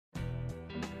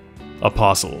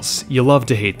Apostles. You love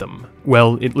to hate them.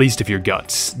 Well, at least if you're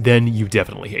Guts, then you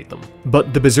definitely hate them.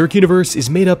 But the Berserk universe is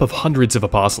made up of hundreds of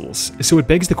apostles, so it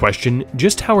begs the question,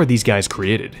 just how are these guys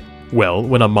created? Well,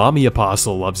 when a mommy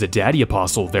apostle loves a daddy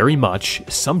apostle very much,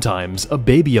 sometimes a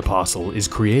baby apostle is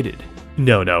created.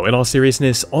 No, in all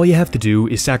seriousness, all you have to do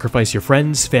is sacrifice your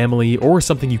friends, family, or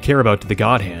something you care about to the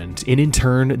God Hand, and in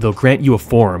turn, they'll grant you a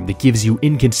form that gives you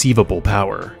inconceivable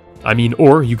power. I mean,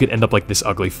 or you could end up like this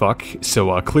ugly fuck,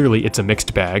 so clearly it's a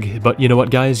mixed bag, but you know what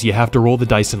guys, you have to roll the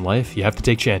dice in life, you have to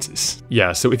take chances.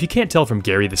 Yeah, so if you can't tell from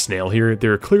Gary the Snail here,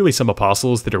 there are clearly some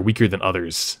apostles that are weaker than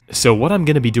others. So what I'm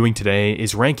going to be doing today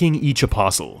is ranking each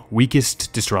apostle,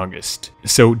 weakest to strongest.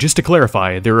 So just to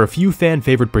clarify, there are a few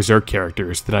fan-favorite Berserk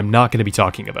characters that I'm not going to be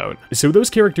talking about. So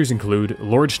those characters include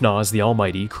Lord Schnoz the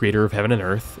Almighty, creator of heaven and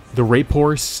earth, the Rape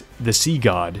Horse, the Sea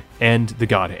God, and the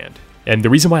God Hand. And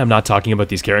the reason why I'm not talking about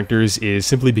these characters is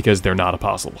simply because they're not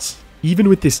apostles. Even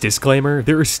with this disclaimer,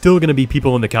 there are still going to be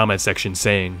people in the comment section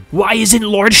saying, "Why isn't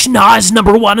Lord Schnoz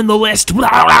 #1 in the list?"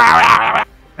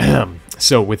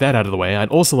 So with that out of the way, I'd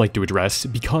also like to address,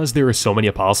 because there are so many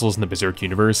apostles in the Berserk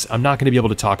universe, I'm not going to be able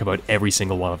to talk about every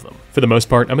single one of them. For the most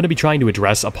part, I'm going to be trying to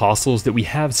address apostles that we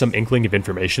have some inkling of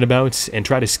information about, and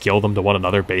try to scale them to one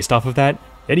another based off of that.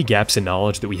 Any gaps in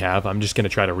knowledge that we have, I'm just going to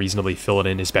try to reasonably fill it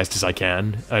in as best as I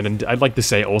can, and I'd like to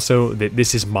say also that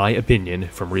this is my opinion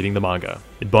from reading the manga.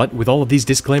 But with all of these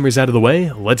disclaimers out of the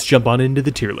way, let's jump on into the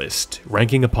tier list,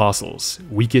 ranking apostles,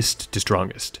 weakest to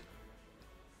strongest.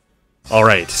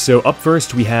 Alright, so up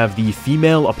first we have the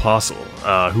female apostle,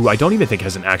 who I don't even think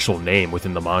has an actual name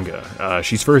within the manga.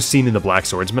 She's first seen in the Black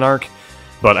Swordsman arc,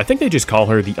 but I think they just call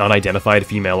her the unidentified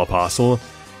female apostle.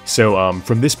 So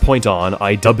from this point on,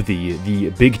 I dub thee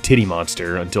the Big Titty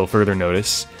Monster until further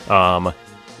notice.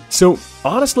 So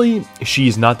honestly,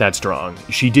 she's not that strong.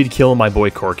 She did kill my boy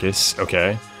Corcus,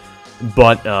 okay?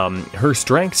 But her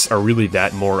strengths are really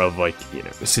that more of like, you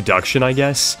know, seduction, I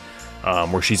guess.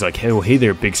 Where she's like, hey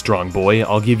there, big strong boy,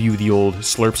 I'll give you the old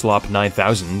Slurp Slop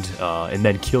 9000, and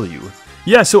then kill you.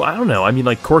 Yeah, so I don't know, I mean,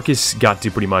 like, Corcus got to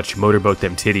pretty much motorboat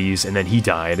them titties, and then he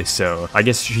died, so I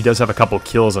guess she does have a couple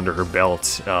kills under her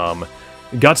belt.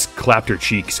 Guts clapped her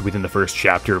cheeks within the first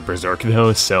chapter of Berserk,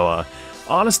 though, so,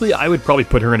 honestly, I would probably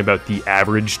put her in about the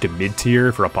average to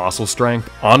mid-tier for apostle strength.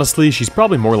 Honestly, she's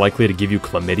probably more likely to give you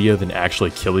chlamydia than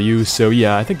actually kill you, so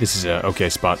yeah, I think this is a okay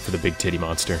spot for the Big Titty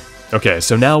Monster. Okay,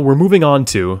 so now we're moving on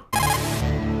to...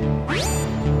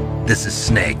 This is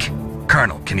Snake.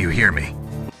 Colonel, can you hear me?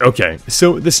 Okay,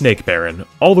 so the Snake Baron.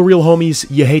 All the real homies,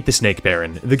 you hate the Snake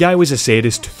Baron. The guy was a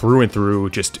sadist through and through,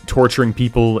 just torturing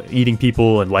people, eating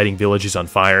people, and lighting villages on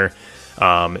fire.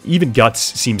 Even Guts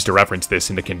seems to reference this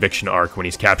in the Conviction arc when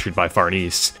he's captured by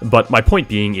Farnese. But my point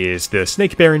being is, the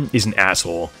Snake Baron is an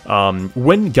asshole.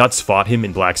 When Guts fought him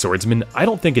in Black Swordsman, I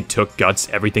don't think it took Guts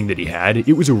everything that he had.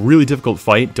 It was a really difficult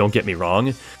fight, don't get me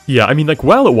wrong. Yeah, I mean, like,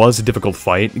 while it was a difficult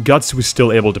fight, Guts was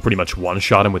still able to pretty much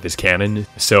one-shot him with his cannon.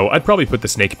 So I'd probably put the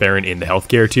Snake Baron in the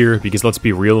healthcare tier, because let's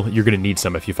be real, you're gonna need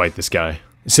some if you fight this guy.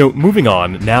 So moving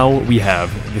on, now we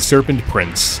have the Serpent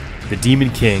Prince, the Demon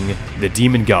King, the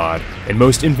Demon God, and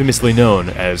most infamously known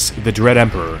as the Dread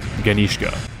Emperor, Ganishka.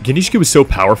 Ganishka was so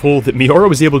powerful that Miura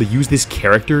was able to use this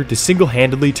character to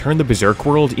single-handedly turn the Berserk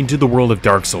world into the world of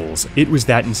Dark Souls. It was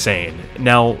that insane.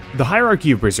 Now, the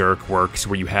hierarchy of Berserk works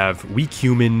where you have weak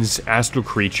humans, astral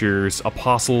creatures,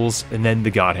 apostles, and then the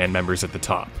God Hand members at the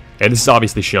top. And this is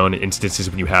obviously shown in instances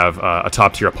when you have a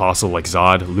top-tier apostle like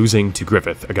Zod losing to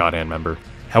Griffith, a God Hand member.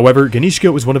 However,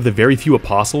 Ganishka was one of the very few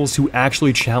apostles who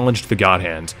actually challenged the God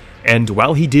Hand, and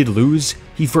while he did lose,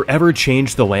 he forever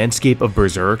changed the landscape of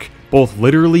Berserk, both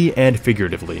literally and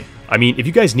figuratively. I mean, if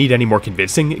you guys need any more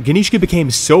convincing, Ganishka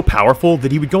became so powerful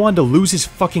that he would go on to lose his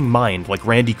fucking mind like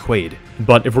Randy Quaid.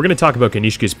 But if we're going to talk about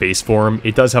Ganishka's base form,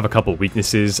 it does have a couple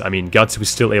weaknesses. I mean, Guts was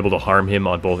still able to harm him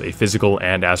on both a physical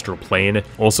and astral plane.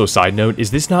 Also, side note,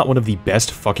 is this not one of the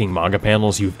best fucking manga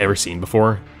panels you've ever seen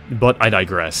before? But I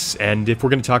digress, and if we're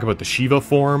going to talk about the Shiva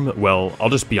form, well, I'll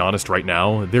just be honest right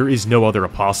now, there is no other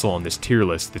apostle on this tier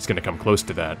list that's going to come close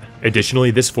to that.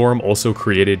 Additionally, this form also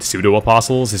created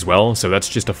pseudo-apostles as well, so that's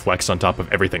just a flex on top of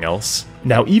everything else.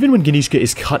 Now, even when Ganishka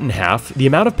is cut in half, the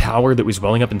amount of power that was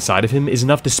welling up inside of him is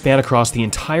enough to span across the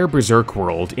entire Berserk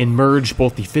world and merge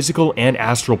both the physical and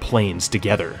astral planes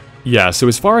together. Yeah, so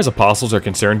as far as apostles are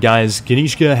concerned, guys,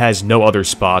 Ganishka has no other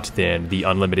spot than the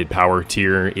unlimited power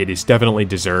tier. It is definitely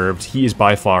deserved. He is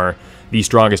by far the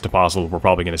strongest apostle we're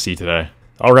probably going to see today.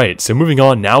 Alright, so moving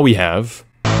on, now we have...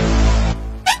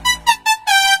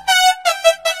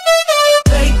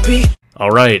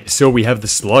 Alright, so we have the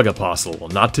Slug Apostle,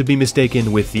 not to be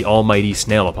mistaken with the almighty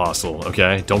Snail Apostle,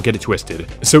 okay? Don't get it twisted.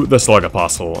 So, the Slug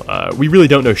Apostle, we really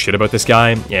don't know shit about this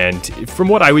guy, and from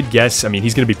what I would guess, I mean,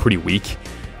 he's gonna be pretty weak.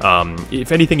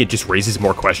 If anything, it just raises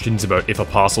more questions about if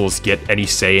apostles get any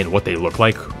say in what they look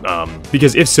like,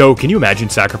 because if so, can you imagine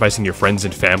sacrificing your friends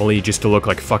and family just to look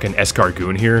like fucking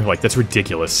Escargoon here? Like, that's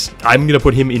ridiculous. I'm gonna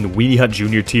put him in Weenie Hut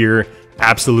Jr tier.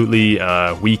 Absolutely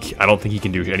weak. I don't think he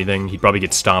can do anything. He'd probably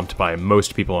get stomped by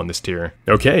most people on this tier.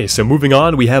 Okay, so moving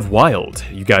on, we have Wild.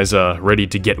 You guys ready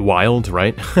to get wild,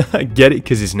 right? Get it?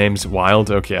 Because his name's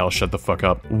Wild? Okay, I'll shut the fuck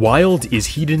up. Wild is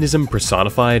hedonism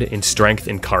personified in strength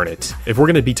incarnate. If we're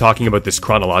going to be talking about this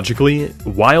chronologically,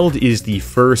 Wild is the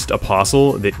first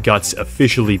apostle that Guts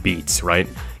officially beats, right?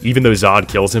 Even though Zod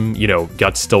kills him, you know,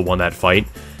 Guts still won that fight.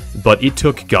 But it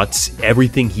took Guts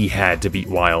everything he had to beat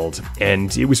Wild,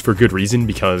 and it was for good reason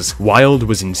because Wild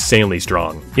was insanely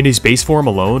strong. In his base form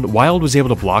alone, Wild was able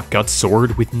to block Guts'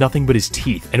 sword with nothing but his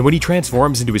teeth, and when he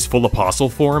transforms into his full apostle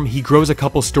form, he grows a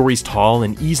couple stories tall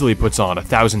and easily puts on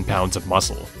 1,000 pounds of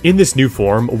muscle. In this new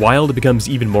form, Wild becomes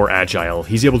even more agile.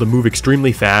 He's able to move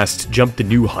extremely fast, jump to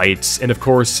new heights, and of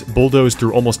course, bulldoze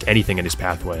through almost anything in his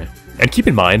pathway. And keep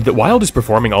in mind that Wild is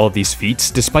performing all of these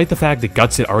feats despite the fact that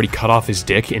Guts had already cut off his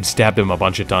dick and stabbed him a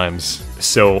bunch of times.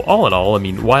 So all in all, I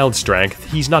mean, Wild's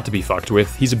strength, he's not to be fucked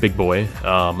with, he's a big boy.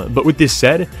 But with this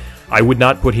said, I would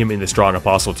not put him in the strong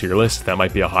apostle tier list. That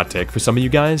might be a hot take for some of you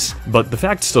guys, but the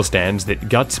fact still stands that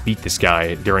Guts beat this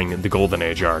guy during the Golden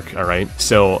Age arc, alright?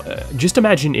 So just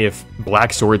imagine if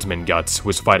Black Swordsman Guts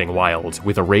was fighting Wild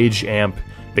with a rage amp,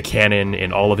 the cannon,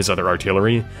 and all of his other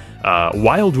artillery.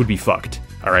 Wild would be fucked.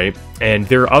 Alright, and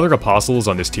there are other apostles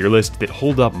on this tier list that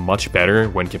hold up much better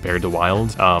when compared to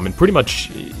Wild, and pretty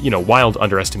much, you know, Wild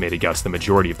underestimated Guts the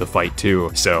majority of the fight too,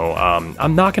 so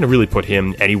I'm not going to really put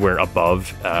him anywhere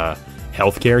above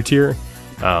healthcare tier.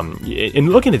 And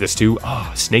looking at this too,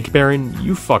 Snake Baron,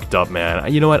 you fucked up,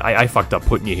 man. You know what, I fucked up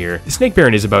putting you here. The Snake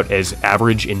Baron is about as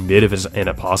average and mid of an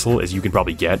apostle as you can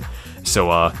probably get,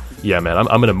 so yeah man, I'm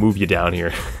going to move you down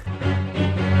here.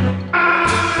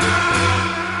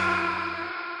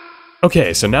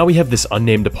 Okay, so now we have this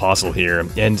unnamed apostle here,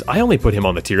 and I only put him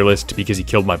on the tier list because he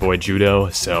killed my boy Judo,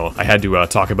 so I had to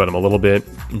talk about him a little bit.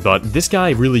 But this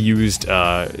guy really used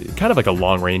kind of like a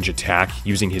long-range attack,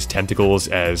 using his tentacles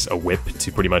as a whip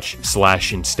to pretty much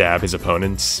slash and stab his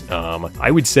opponents.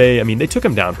 I would say, I mean, they took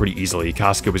him down pretty easily.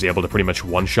 Casca was able to pretty much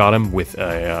one-shot him with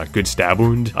a good stab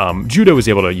wound. Judo was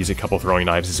able to use a couple throwing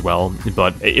knives as well,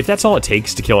 but if that's all it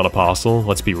takes to kill an apostle,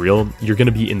 let's be real, you're going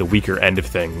to be in the weaker end of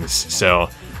things, so...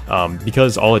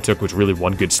 because all it took was really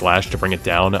one good slash to bring it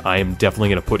down, I am definitely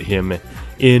going to put him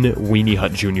in Weenie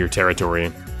Hut Jr territory.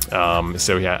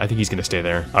 So yeah, I think he's going to stay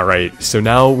there. Alright, so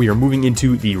now we are moving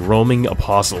into the Roaming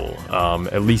Apostle.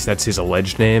 At least that's his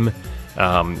alleged name.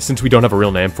 Since we don't have a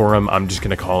real name for him, I'm just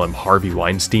going to call him Harvey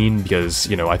Weinstein because,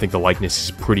 you know, I think the likeness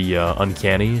is pretty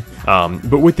uncanny.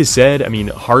 But with this said, I mean,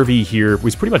 Harvey here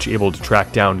was pretty much able to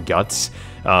track down Guts.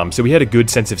 So he had a good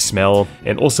sense of smell,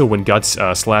 and also when Guts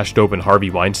slashed open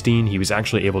Harvey Weinstein, he was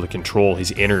actually able to control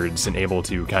his innards and able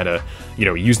to kind of, you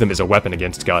know, use them as a weapon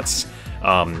against Guts.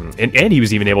 And he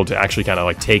was even able to actually kind of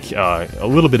like take a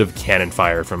little bit of cannon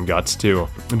fire from Guts too.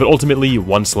 But ultimately,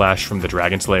 one slash from the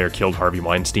Dragon Slayer killed Harvey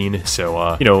Weinstein,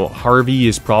 so, you know, Harvey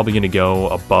is probably going to go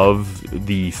above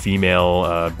the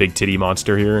female big titty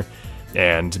monster here,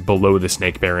 and below the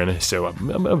Snake Baron, so I'm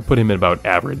gonna put him at about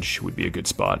average, would be a good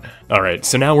spot. Alright,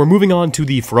 so now we're moving on to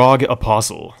the Frog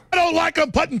Apostle. I don't like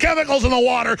them putting chemicals in the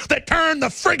water that turn the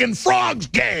friggin' frogs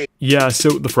gay! Yeah,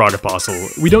 so the Frog Apostle.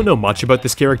 We don't know much about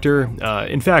this character.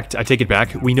 In fact, I take it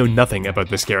back, we know nothing about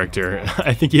this character.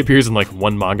 I think he appears in like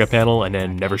one manga panel and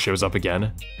then never shows up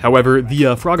again. However,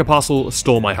 the Frog Apostle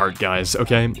stole my heart, guys,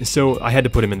 okay? So I had to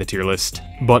put him in the tier list.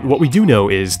 But what we do know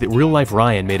is that Real Life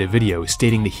Ryan made a video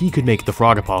stating that he could make the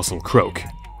Frog Apostle croak.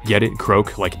 Get it?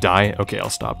 Croak, like die? Okay, I'll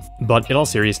stop. But in all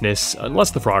seriousness, unless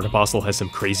the Frog Apostle has some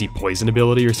crazy poison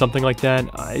ability or something like that,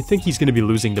 I think he's going to be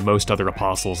losing to most other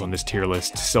apostles on this tier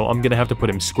list, so I'm going to have to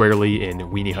put him squarely in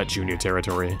Weenie Hut Jr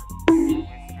territory.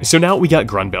 So now we got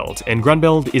Grunbeld, and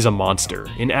Grunbeld is a monster,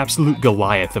 an absolute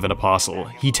Goliath of an apostle.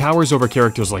 He towers over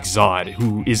characters like Zod,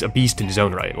 who is a beast in his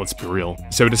own right, let's be real.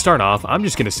 So to start off, I'm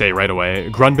just gonna say right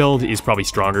away, Grunbeld is probably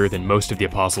stronger than most of the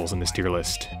apostles in this tier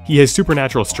list. He has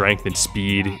supernatural strength and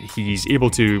speed, he's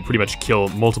able to pretty much kill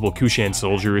multiple Kushan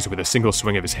soldiers with a single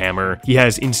swing of his hammer, he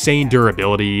has insane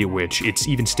durability, which it's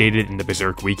even stated in the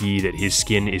Berserk wiki that his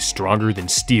skin is stronger than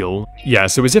steel. Yeah,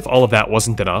 so as if all of that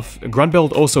wasn't enough,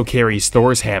 Grunbeld also carries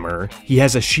Thor's hammer, he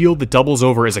has a shield that doubles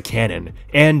over as a cannon,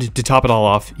 and to top it all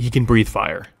off, he can breathe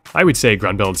fire. I would say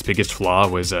Grunbeld's biggest flaw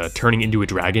was turning into a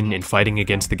dragon and fighting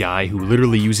against the guy who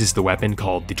literally uses the weapon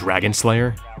called the Dragon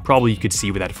Slayer. Probably you could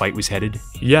see where that fight was headed.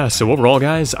 Yeah, so overall,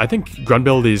 guys, I think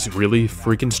Grunbeld is really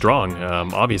freaking strong,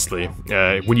 obviously.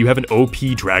 When you have an OP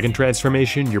dragon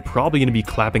transformation, you're probably going to be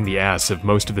clapping the ass of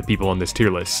most of the people on this tier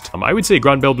list. I would say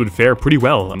Grunbeld would fare pretty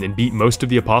well and beat most of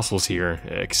the apostles here,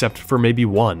 except for maybe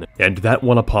one. And that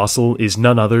one apostle is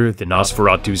none other than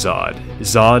Nosferatu Zod.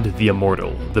 Zod the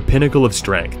Immortal, the pinnacle of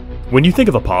strength. When you think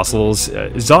of apostles,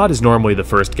 Zod is normally the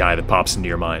first guy that pops into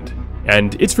your mind.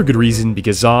 And it's for good reason,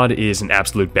 because Zod is an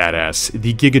absolute badass,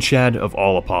 the Giga Chad of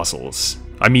all apostles.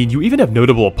 I mean, you even have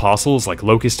notable apostles like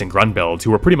Locust and Grunbeld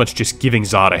who are pretty much just giving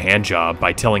Zod a handjob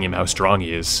by telling him how strong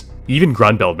he is. Even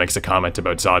Grunbeld makes a comment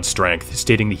about Zod's strength,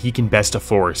 stating that he can best a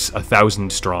force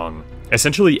 1,000 strong.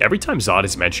 Essentially, every time Zod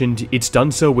is mentioned, it's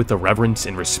done so with a reverence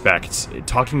and respect,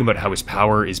 talking about how his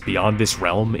power is beyond this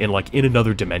realm and like in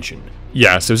another dimension.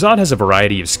 Yeah, so Zod has a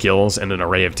variety of skills and an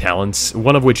array of talents,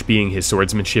 one of which being his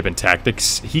swordsmanship and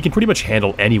tactics. He can pretty much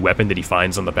handle any weapon that he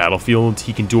finds on the battlefield.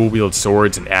 He can dual-wield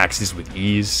swords and axes with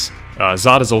ease.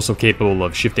 Zod is also capable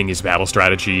of shifting his battle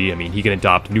strategy. I mean, he can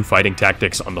adopt new fighting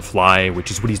tactics on the fly, which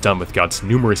is what he's done with Guts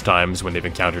numerous times when they've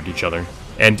encountered each other.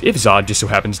 And if Zod just so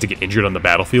happens to get injured on the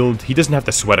battlefield, he doesn't have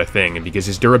to sweat a thing, because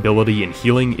his durability and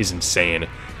healing is insane.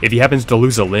 If he happens to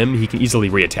lose a limb, he can easily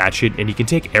reattach it, and he can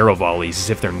take arrow volleys as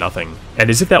if they're nothing. And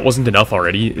as if that wasn't enough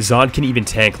already, Zod can even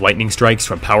tank lightning strikes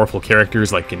from powerful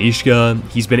characters like Ganishka.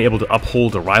 He's been able to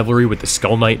uphold a rivalry with the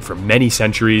Skull Knight for many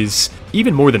centuries.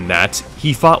 Even more than that,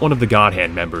 he fought one of the God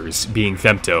Hand members, being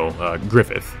Femto,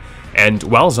 Griffith. And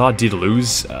while Zod did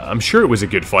lose, I'm sure it was a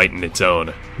good fight in its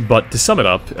own. But to sum it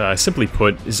up, simply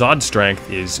put, Zod's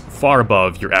strength is far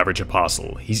above your average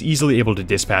apostle. He's easily able to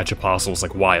dispatch apostles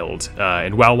like Wild,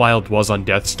 and while Wild was on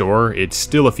death's door, it's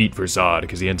still a feat for Zod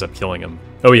because he ends up killing him.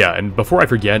 Oh yeah, and before I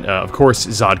forget, of course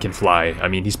Zod can fly. I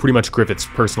mean, he's pretty much Griffith's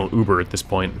personal Uber at this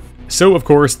point. So of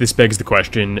course, this begs the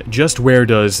question, just where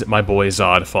does my boy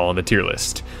Zod fall on the tier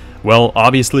list? Well,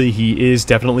 obviously, he is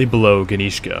definitely below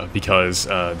Ganishka, because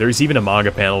there's even a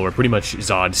manga panel where pretty much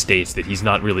Zod states that he's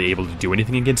not really able to do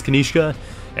anything against Ganishka,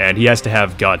 and he has to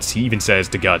have Guts. He even says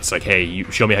to Guts, like, hey,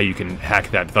 show me how you can hack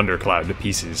that thundercloud to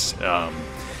pieces.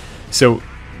 So,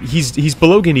 he's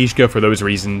below Ganishka for those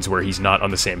reasons where he's not on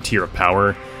the same tier of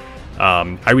power.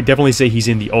 I would definitely say he's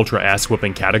in the ultra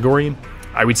ass-whooping category.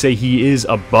 I would say he is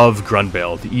above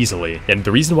Grunbeld easily, and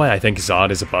the reason why I think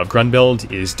Zod is above Grunbeld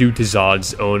is due to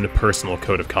Zod's own personal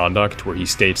code of conduct, where he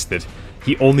states that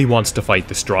he only wants to fight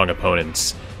the strong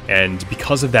opponents, and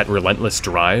because of that relentless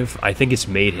drive, I think it's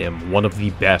made him one of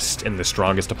the best and the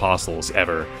strongest apostles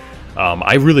ever.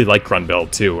 I really like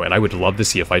Grunbeld too, and I would love to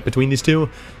see a fight between these two,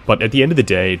 but at the end of the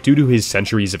day, due to his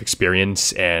centuries of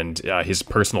experience and his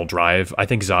personal drive, I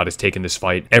think Zod has taken this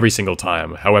fight every single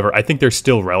time. However, I think they're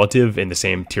still relative in the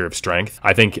same tier of strength.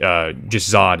 I think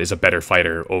just Zod is a better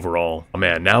fighter overall. Oh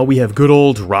man, now we have good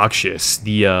old Rakshas,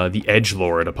 the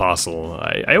edgelord apostle.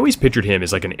 I always pictured him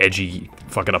as like an edgy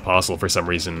fucking apostle for some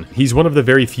reason. He's one of the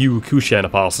very few Kushan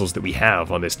apostles that we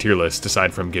have on this tier list,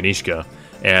 aside from Ganishka.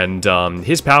 And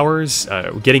his powers,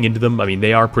 getting into them, I mean,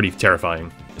 they are pretty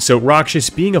terrifying. So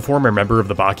Rakshas, being a former member of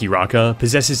the Baki Raka,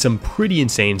 possesses some pretty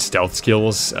insane stealth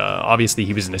skills. Obviously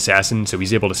he was an assassin, so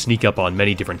he's able to sneak up on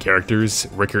many different characters,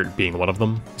 Rickert being one of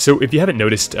them. So if you haven't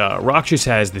noticed, Rakshas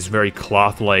has this very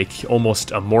cloth-like,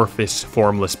 almost amorphous,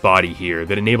 formless body here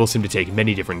that enables him to take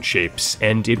many different shapes,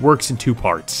 and it works in two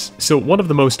parts. So one of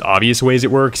the most obvious ways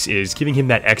it works is giving him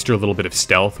that extra little bit of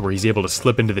stealth where he's able to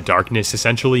slip into the darkness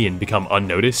essentially and become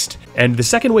unnoticed. And the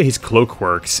second way his cloak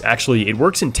works, actually it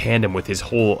works in tandem with his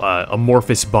whole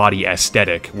amorphous body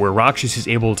aesthetic, where Rakshas is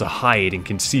able to hide and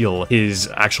conceal his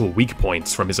actual weak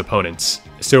points from his opponents.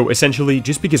 So essentially,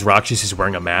 just because Rakshas is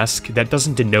wearing a mask, that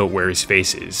doesn't denote where his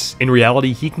face is. In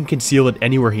reality, he can conceal it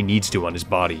anywhere he needs to on his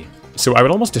body. So I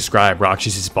would almost describe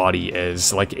Rakshas's body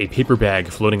as like a paper bag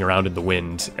floating around in the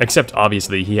wind, except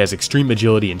obviously he has extreme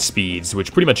agility and speeds,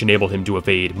 which pretty much enable him to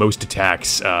evade most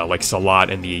attacks, like Salat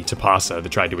and the Tapasa that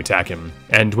tried to attack him.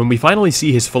 And when we finally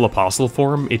see his full apostle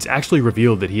form, it's actually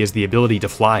revealed that he has the ability to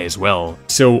fly as well.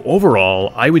 So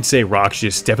overall, I would say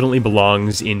Rakshas definitely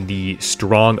belongs in the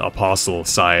strong apostle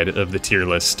side of the tier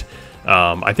list.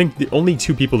 I think the only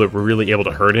two people that were really able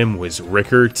to hurt him was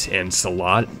Rickert and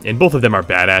Salat, and both of them are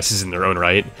badasses in their own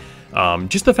right.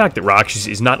 Just the fact that Rakshas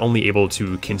is not only able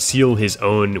to conceal his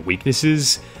own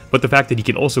weaknesses, but the fact that he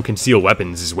can also conceal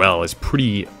weapons as well is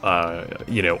pretty,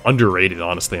 you know, underrated,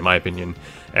 honestly, in my opinion.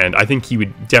 And I think he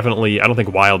would definitely, I don't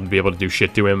think Wild would be able to do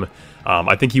shit to him.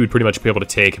 I think he would pretty much be able to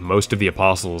take most of the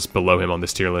apostles below him on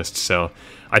this tier list, so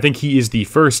I think he is the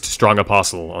first strong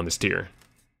apostle on this tier.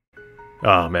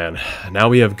 Oh man, now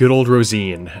we have good old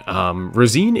Rosine.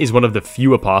 Rosine is one of the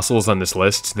few apostles on this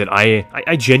list that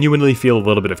I genuinely feel a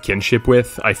little bit of kinship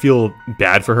with. I feel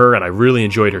bad for her, and I really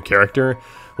enjoyed her character.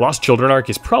 Lost Children arc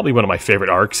is probably one of my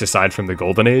favorite arcs, aside from the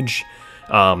Golden Age.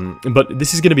 But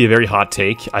this is going to be a very hot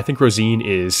take. I think Rosine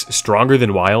is stronger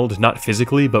than Wild, not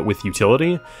physically, but with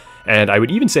utility. And I would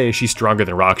even say she's stronger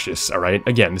than Rakshas, alright?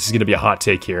 Again, this is going to be a hot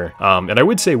take here. And I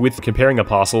would say with comparing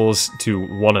apostles to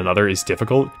one another is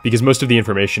difficult, because most of the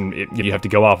information you have to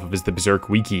go off of is the Berserk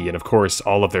wiki, and of course,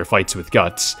 all of their fights with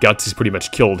Guts. Guts has pretty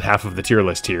much killed half of the tier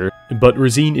list here. But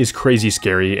Rosine is crazy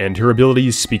scary, and her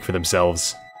abilities speak for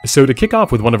themselves. So to kick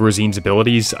off with one of Rosine's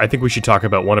abilities, I think we should talk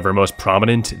about one of her most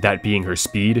prominent, that being her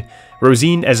speed.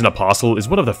 Rosine, as an apostle, is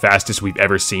one of the fastest we've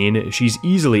ever seen. She's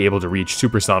easily able to reach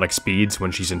supersonic speeds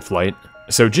when she's in flight.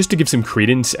 So just to give some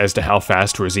credence as to how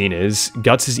fast Rosine is,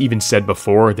 Guts has even said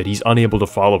before that he's unable to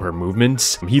follow her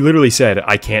movements. He literally said,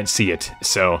 "I can't see it."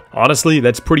 So honestly,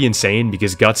 that's pretty insane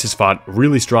because Guts has fought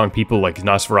really strong people like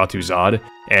Nosferatu Zod,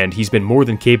 and he's been more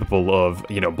than capable of,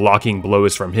 blocking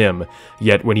blows from him,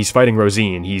 yet when he's fighting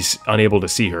Rosine, he's unable to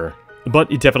see her.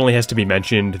 But it definitely has to be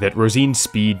mentioned that Rosine's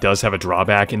speed does have a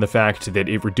drawback in the fact that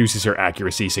it reduces her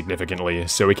accuracy significantly,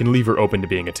 so it can leave her open to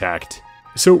being attacked.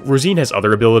 So Rosine has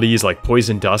other abilities like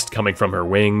poison dust coming from her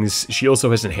wings. She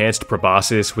also has enhanced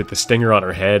proboscis with the stinger on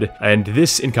her head, and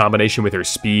this in combination with her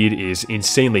speed is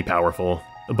insanely powerful.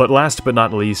 But last but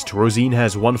not least, Rosine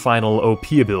has one final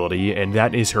OP ability, and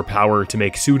that is her power to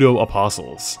make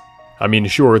pseudo-apostles. I mean,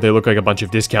 sure, they look like a bunch of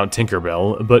discount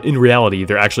Tinkerbell, but in reality,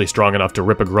 they're actually strong enough to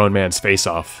rip a grown man's face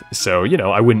off, so,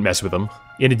 I wouldn't mess with them.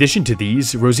 In addition to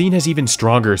these, Rosine has even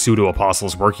stronger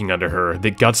pseudo-apostles working under her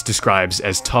that Guts describes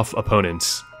as tough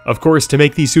opponents. Of course, to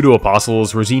make these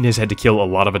pseudo-apostles, Rosine has had to kill a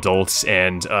lot of adults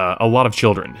and a lot of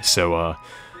children, so,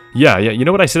 yeah, you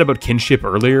know what I said about kinship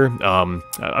earlier? I'm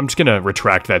just gonna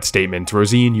retract that statement.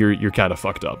 Rosine, you're kind of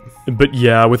fucked up. But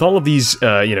yeah, with all of these,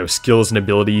 skills and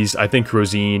abilities, I think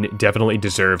Rosine definitely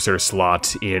deserves her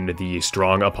slot in the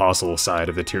strong apostle side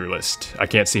of the tier list. I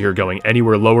can't see her going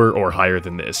anywhere lower or higher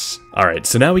than this. Alright,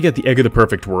 so now we get the Egg of the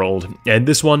Perfect World, and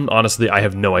this one, honestly, I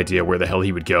have no idea where the hell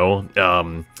he would go.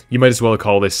 You might as well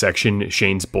call this section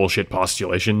Shane's Bullshit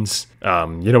Postulations.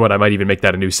 You know what, I might even make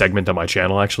that a new segment on my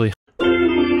channel, actually.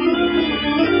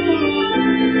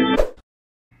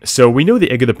 So we know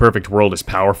the Egg of the Perfect World is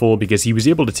powerful because he was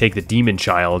able to take the Demon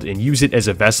Child and use it as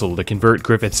a vessel to convert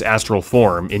Griffith's astral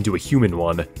form into a human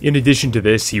one. In addition to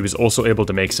this, he was also able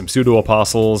to make some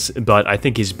pseudo-apostles, but I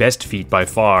think his best feat by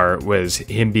far was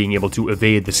him being able to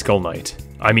evade the Skull Knight.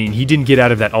 I mean, he didn't get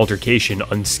out of that altercation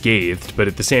unscathed, but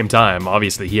at the same time,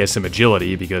 obviously he has some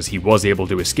agility because he was able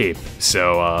to escape.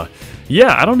 So,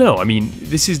 yeah, I don't know. I mean,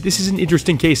 this is an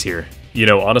interesting case here.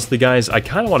 Honestly, guys, I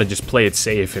kind of want to just play it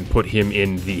safe and put him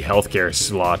in the healthcare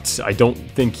slot. I don't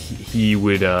think he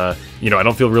would, I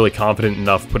don't feel really confident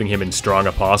enough putting him in Strong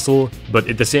Apostle, but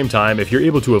at the same time, if you're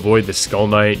able to avoid the Skull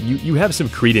Knight, you have some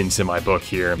credence in my book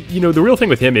here. The real thing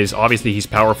with him is, obviously he's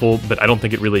powerful, but I don't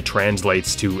think it really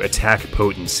translates to attack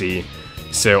potency.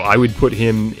 So I would put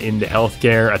him in the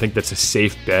healthcare. I think that's a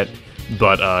safe bet.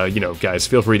 But, guys,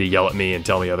 feel free to yell at me and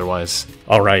tell me otherwise.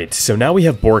 Alright, so now we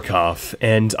have Borkov,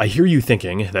 and I hear you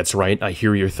thinking, that's right, I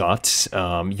hear your thoughts.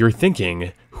 You're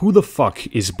thinking, who the fuck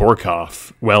is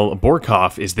Borkov? Well,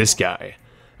 Borkov is this guy.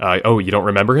 Oh, you don't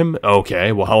remember him?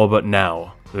 Okay, well how about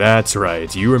now? That's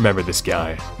right, you remember this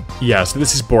guy. Yeah, so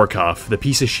this is Borkov, the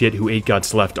piece of shit who ate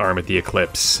Guts' left arm at the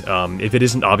Eclipse. If it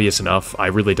isn't obvious enough, I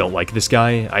really don't like this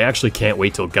guy. I actually can't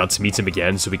wait till Guts meets him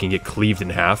again so we can get cleaved in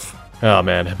half. Oh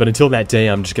man, but until that day,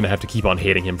 I'm just gonna have to keep on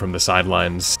hating him from the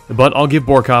sidelines. But I'll give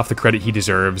Borkov the credit he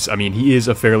deserves. I mean, he is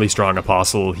a fairly strong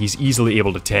apostle. He's easily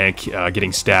able to tank,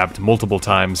 getting stabbed multiple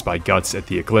times by Guts at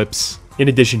the Eclipse. In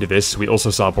addition to this, we also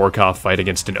saw Borkov fight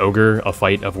against an ogre, a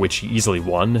fight of which he easily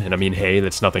won, and I mean, hey,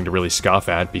 that's nothing to really scoff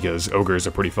at because ogres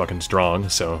are pretty fucking strong,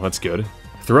 so that's good.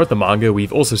 Throughout the manga,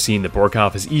 we've also seen that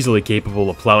Borkov is easily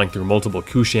capable of plowing through multiple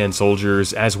Kushan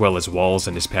soldiers as well as walls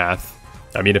in his path.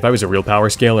 I mean, if I was a real power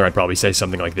scaler, I'd probably say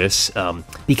something like this.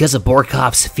 Because of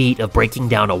Borkov's feat of breaking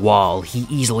down a wall, he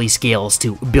easily scales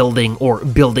to building or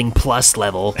building plus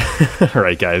level.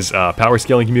 Alright guys, power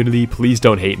scaling community, please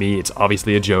don't hate me, it's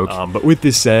obviously a joke. But with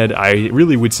this said, I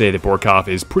really would say that Borkov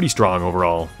is pretty strong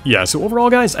overall. Yeah, so overall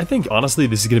guys, I think honestly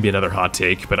this is going to be another hot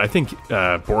take, but I think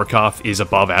Borkov is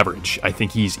above average. I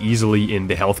think he's easily in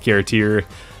the healthcare tier.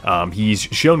 He's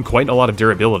shown quite a lot of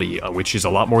durability, which is a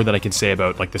lot more than I can say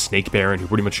about like the Snake Baron, who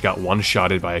pretty much got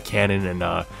one-shotted by a cannon and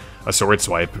a sword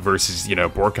swipe, versus,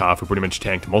 Borkov, who pretty much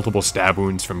tanked multiple stab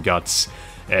wounds from Guts,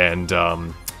 and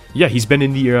yeah, he's been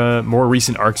in the more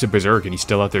recent arcs of Berserk, and he's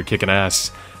still out there kicking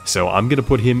ass. So I'm going to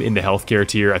put him in the healthcare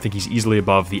tier. I think he's easily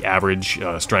above the average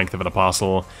strength of an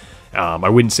apostle. I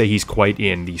wouldn't say he's quite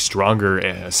in the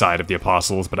stronger side of the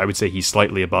apostles, but I would say he's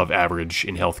slightly above average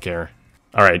in healthcare.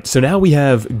 Alright, so now we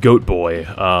have Goat Boy,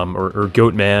 or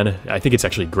Goat Man. I think it's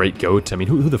actually Great Goat. I mean,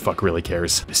 who the fuck really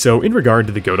cares? So, in regard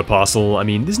to the Goat Apostle, I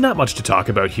mean, there's not much to talk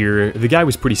about here. The guy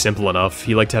was pretty simple enough.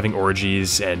 He liked having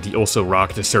orgies, and he also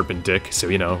rocked a serpent dick, so,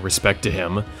 you know, respect to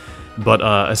him. But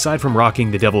aside from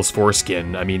rocking the devil's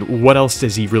foreskin, I mean, what else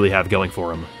does he really have going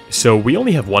for him? So we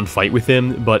only have one fight with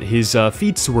him, but his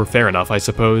feats were fair enough, I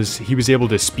suppose. He was able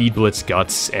to speed blitz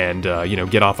Guts and, you know,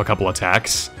 get off a couple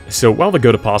attacks. So while the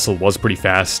Goat Apostle was pretty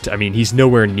fast, I mean, he's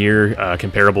nowhere near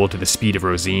comparable to the speed of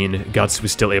Rosine. Guts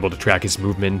was still able to track his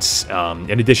movements,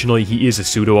 and additionally, he is a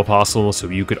pseudo-apostle, so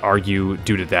you could argue,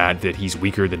 due to that he's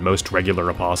weaker than most regular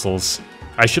apostles.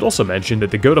 I should also mention that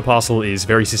the Goat Apostle is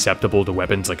very susceptible to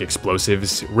weapons like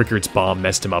explosives. Rickard's bomb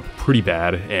messed him up pretty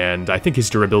bad, and I think his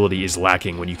durability is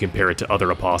lacking when you compare it to other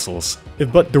apostles.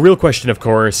 But the real question, of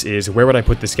course, is where would I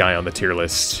put this guy on the tier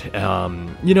list?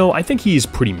 You know, I think he's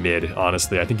pretty mid,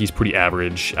 honestly. I think he's pretty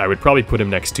average. I would probably put him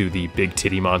next to the Big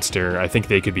Titty Monster. I think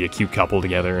they could be a cute couple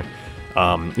together.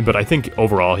 But I think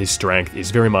overall his strength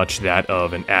is very much that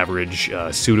of an average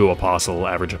pseudo-apostle,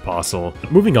 average apostle.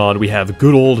 Moving on, we have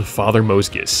good old Father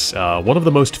Mosgus, one of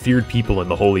the most feared people in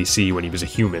the Holy See when he was a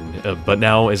human, but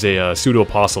now as a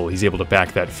pseudo-apostle he's able to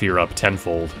back that fear up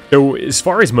tenfold. So as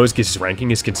far as Mosgus'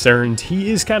 ranking is concerned,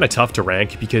 he is kind of tough to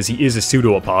rank because he is a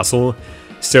pseudo-apostle.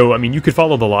 So, I mean, you could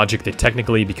follow the logic that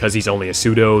technically because he's only a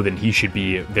pseudo, then he should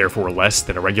be therefore less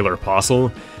than a regular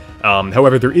apostle.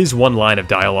 However, there is one line of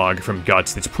dialogue from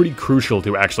Guts that's pretty crucial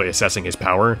to actually assessing his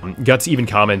power. Guts even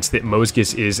comments that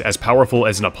Mosgus is as powerful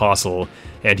as an apostle,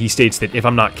 and he states that if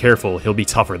I'm not careful, he'll be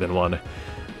tougher than one.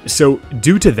 So,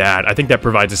 due to that, I think that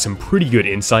provides us some pretty good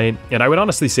insight, and I would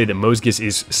honestly say that Mosgus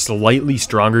is slightly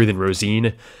stronger than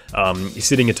Rosine,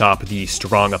 sitting atop the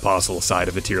strong apostle side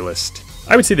of the tier list.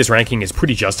 I would say this ranking is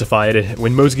pretty justified.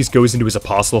 When Mosgus goes into his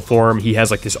apostle form, he has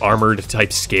like this armored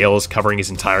type scales covering his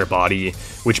entire body,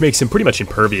 which makes him pretty much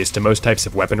impervious to most types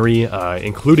of weaponry,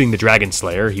 including the Dragon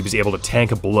Slayer. He was able to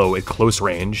tank a blow at close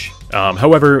range.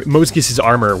 However, Mosgus'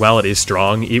 armor, while it is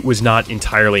strong, it was not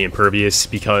entirely impervious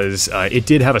because it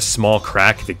did have a small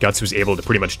crack that Guts was able to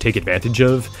pretty much take advantage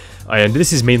of. And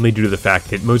this is mainly due to the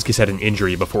fact that Mosgus had an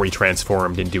injury before he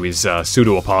transformed into his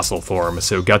pseudo-apostle form,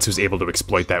 so Guts was able to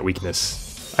exploit that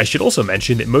weakness. I should also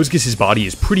mention that Mosgus' body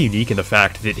is pretty unique in the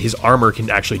fact that his armor can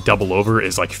actually double over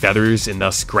as like feathers and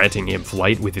thus granting him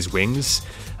flight with his wings.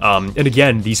 And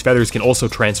again, these feathers can also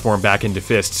transform back into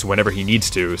fists whenever he needs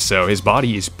to, so his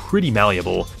body is pretty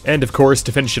malleable. And of course,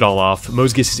 to finish it all off,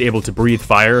 Mosgus is able to breathe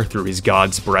fire through his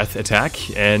God's Breath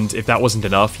attack, and if that wasn't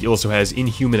enough, he also has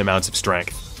inhuman amounts of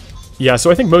strength. Yeah,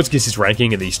 so I think Mosgus'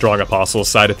 ranking in the strong apostle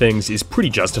side of things is pretty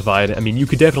justified. I mean, you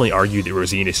could definitely argue that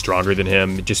Rosine is stronger than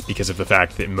him just because of the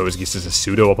fact that Mosgus is a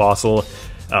pseudo-apostle.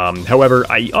 However,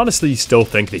 I honestly still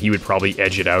think that he would probably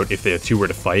edge it out if the two were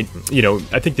to fight. You know,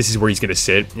 I think this is where he's gonna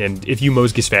sit, and if you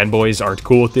Mosgus fanboys aren't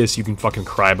cool with this, you can fucking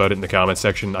cry about it in the comments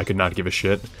section. I could not give a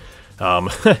shit.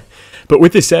 But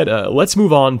with this said, let's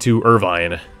move on to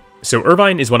Irvine. So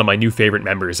Irvine is one of my new favorite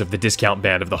members of the Discount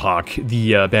Band of the Hawk,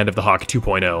 the Band of the Hawk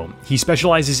 2.0. He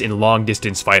specializes in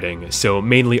long-distance fighting, so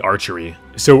mainly archery.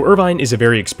 So Irvine is a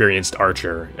very experienced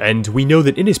archer, and we know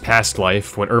that in his past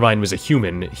life, when Irvine was a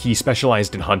human, he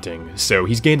specialized in hunting, so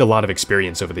he's gained a lot of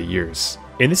experience over the years.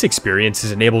 And this experience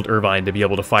has enabled Irvine to be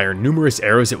able to fire numerous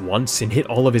arrows at once and hit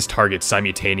all of his targets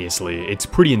simultaneously. It's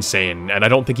pretty insane, and I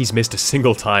don't think he's missed a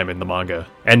single time in the manga.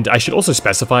 And I should also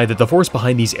specify that the force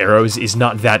behind these arrows is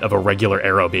not that of a regular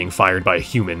arrow being fired by a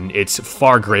human, it's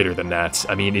far greater than that.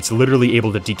 I mean, it's literally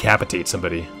able to decapitate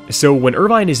somebody. So when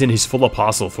Irvine is in his full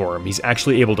apostle form, he's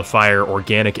actually able to fire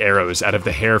organic arrows out of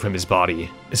the hair from his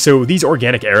body. So these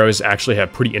organic arrows actually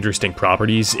have pretty interesting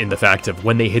properties in the fact of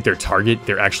when they hit their target,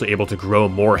 they're actually able to grow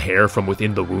more hair from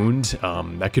within the wound.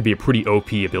 That could be a pretty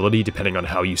OP ability depending on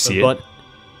how you see it.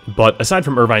 But aside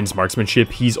from Irvine's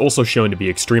marksmanship, he's also shown to be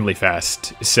extremely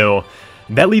fast. So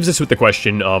that leaves us with the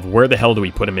question of where the hell do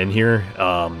we put him in here?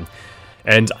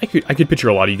 And I could picture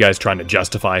a lot of you guys trying to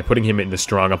justify putting him in the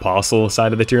strong apostle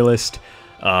side of the tier list.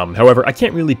 However, I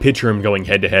can't really picture him going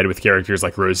head-to-head with characters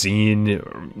like Rosine.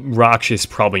 Rakshas,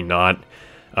 probably not.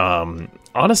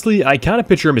 Honestly, I kind of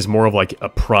picture him as more of like a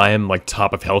prime, like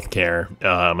top of healthcare.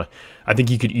 I think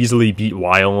he could easily beat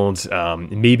Wild,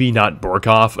 maybe not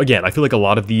Borkov. Again, I feel like a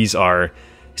lot of these are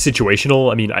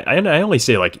situational. I mean, I only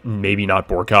say like maybe not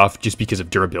Borkov just because of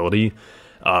durability.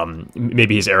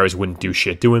 maybe his arrows wouldn't do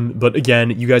shit to him. But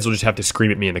again, you guys will just have to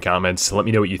scream at me in the comments. Let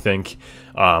me know what you think.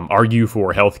 Argue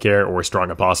for healthcare or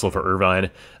strong apostle for Irvine.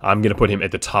 I'm going to put him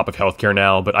at the top of healthcare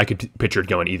now, but I could picture it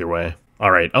going either way.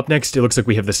 Alright, up next, it looks like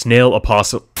we have the snail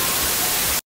apostle.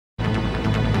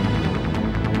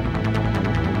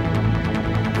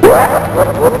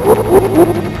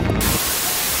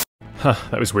 Huh,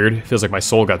 that was weird. Feels like my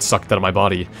soul got sucked out of my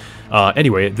body.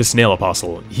 Anyway, the snail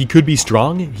apostle. He could be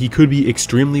strong, he could be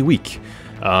extremely weak.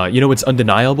 You know what's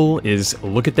undeniable is,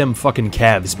 look at them fucking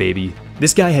calves, baby.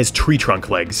 This guy has tree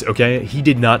trunk legs, okay? He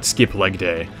did not skip leg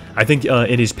day. I think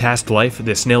in his past life,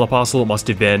 the snail apostle must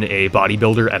have been a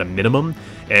bodybuilder at a minimum,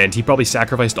 and he probably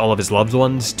sacrificed all of his loved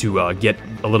ones to get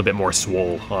a little bit more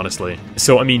swole, honestly.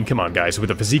 So, I mean, come on, guys. With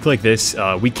a physique like this,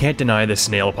 we can't deny the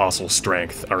snail apostle's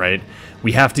strength, alright?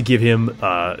 We have to give him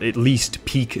at least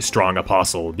peak strong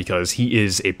apostle, because he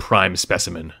is a prime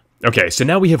specimen. Okay, so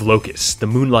now we have Locus, the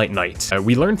Moonlight Knight.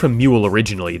 We learned from Mule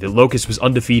originally that Locus was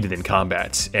undefeated in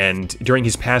combat, and during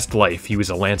his past life, he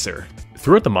was a Lancer.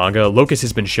 Throughout the manga, Locus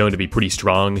has been shown to be pretty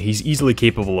strong. He's easily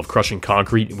capable of crushing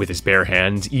concrete with his bare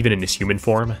hands, even in his human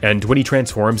form. And when he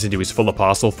transforms into his full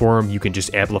apostle form, you can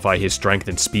just amplify his strength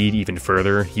and speed even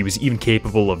further. He was even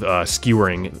capable of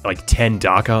skewering like 10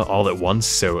 Daka all at once,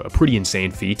 so a pretty insane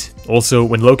feat. Also,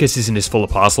 when Locus is in his full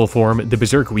apostle form, the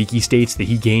Berserk Wiki states that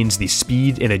he gains the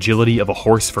speed and agility of a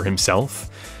horse for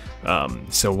himself.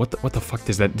 So what the fuck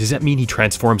does that mean he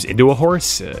transforms into a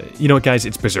horse? You know what, guys,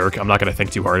 it's Berserk, I'm not gonna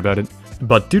think too hard about it.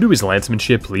 But due to his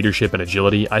lancemanship, leadership, and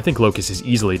agility, I think Locus is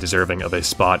easily deserving of a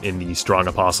spot in the strong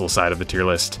apostle side of the tier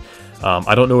list.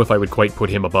 I don't know if I would quite put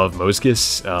him above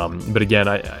Mosgus, but again,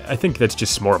 I think that's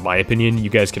just more of my opinion. You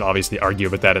guys can obviously argue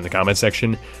about that in the comment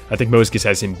section. I think Mosgus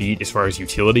has him beat as far as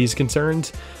utility is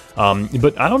concerned.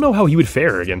 But I don't know how he would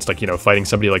fare against, like, you know, fighting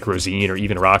somebody like Rosine or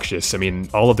even Rakshas. I mean,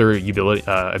 all of their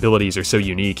abilities are so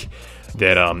unique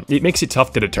that it makes it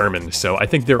tough to determine. So I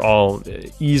think they're all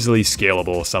easily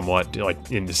scalable somewhat,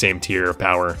 like, in the same tier of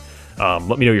power.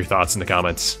 Let me know your thoughts in the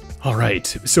comments. Alright,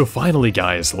 so finally,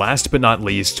 guys, last but not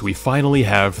least, we finally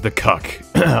have the Cuck.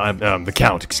 The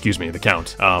Count, excuse me, the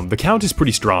Count. The Count is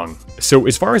pretty strong. So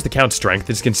as far as the Count's strength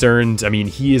is concerned, I mean,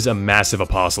 he is a massive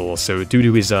apostle, so due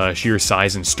to his sheer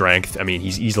size and strength, I mean,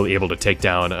 he's easily able to take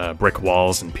down brick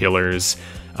walls and pillars,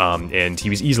 and he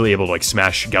was easily able to, like,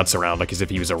 smash Guts around like as if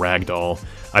he was a ragdoll.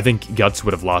 I think Guts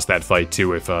would have lost that fight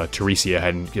too if Teresia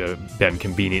hadn't been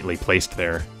conveniently placed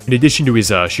there. In addition to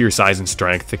his sheer size and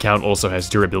strength, the Count also has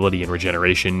durability and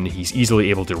regeneration. He's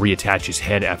easily able to reattach his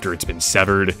head after it's been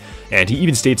severed, and he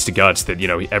even states to Guts that, you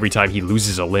know, every time he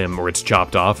loses a limb or it's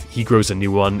chopped off, he grows a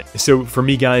new one. So for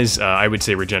me, guys, I would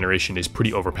say regeneration is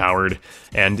pretty overpowered,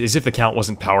 and as if the Count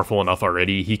wasn't powerful enough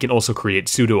already, he can also create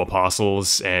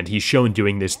pseudo-apostles, and he's shown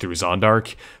doing this through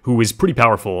Zondark, who is pretty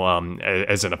powerful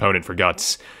as an opponent for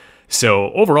Guts.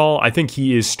 So overall, I think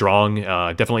he is strong,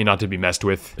 definitely not to be messed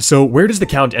with. So where does the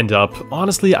Count end up?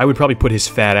 Honestly, I would probably put his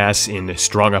fat ass in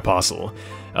Strong Apostle.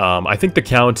 I think the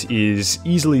Count is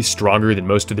easily stronger than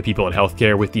most of the people in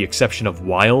healthcare, with the exception of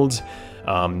Wild.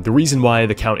 The reason why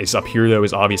the Count is up here, though,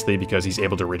 is obviously because he's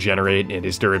able to regenerate and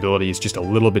his durability is just a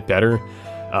little bit better.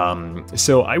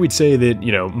 So I would say that,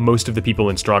 you know, most of the people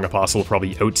in Strong Apostle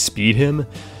probably outspeed him,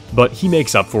 but he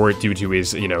makes up for it due to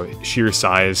his, you know, sheer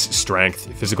size,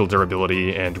 strength, physical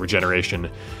durability, and regeneration.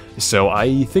 So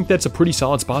I think that's a pretty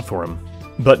solid spot for him.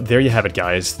 But there you have it,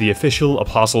 guys, the official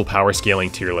Apostle Power Scaling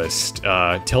tier list.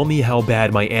 Tell me how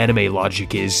bad my anime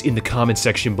logic is in the comment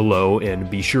section below, and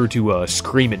be sure to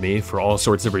scream at me for all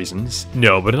sorts of reasons.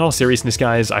 No, but in all seriousness,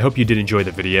 guys, I hope you did enjoy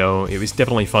the video. It was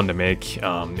definitely fun to make,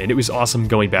 and it was awesome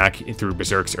going back through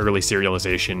Berserk's early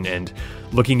serialization and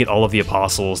looking at all of the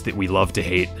Apostles that we love to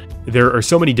hate. There are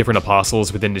so many different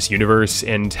Apostles within this universe,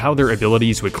 and how their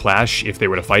abilities would clash if they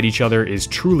were to fight each other is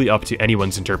truly up to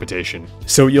anyone's interpretation.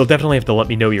 So you'll definitely have to let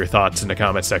me know your thoughts in the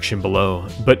comment section below.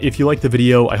 But if you liked the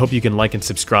video, I hope you can like and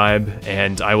subscribe,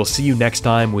 and I will see you next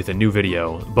time with a new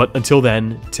video. But until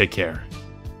then, take care.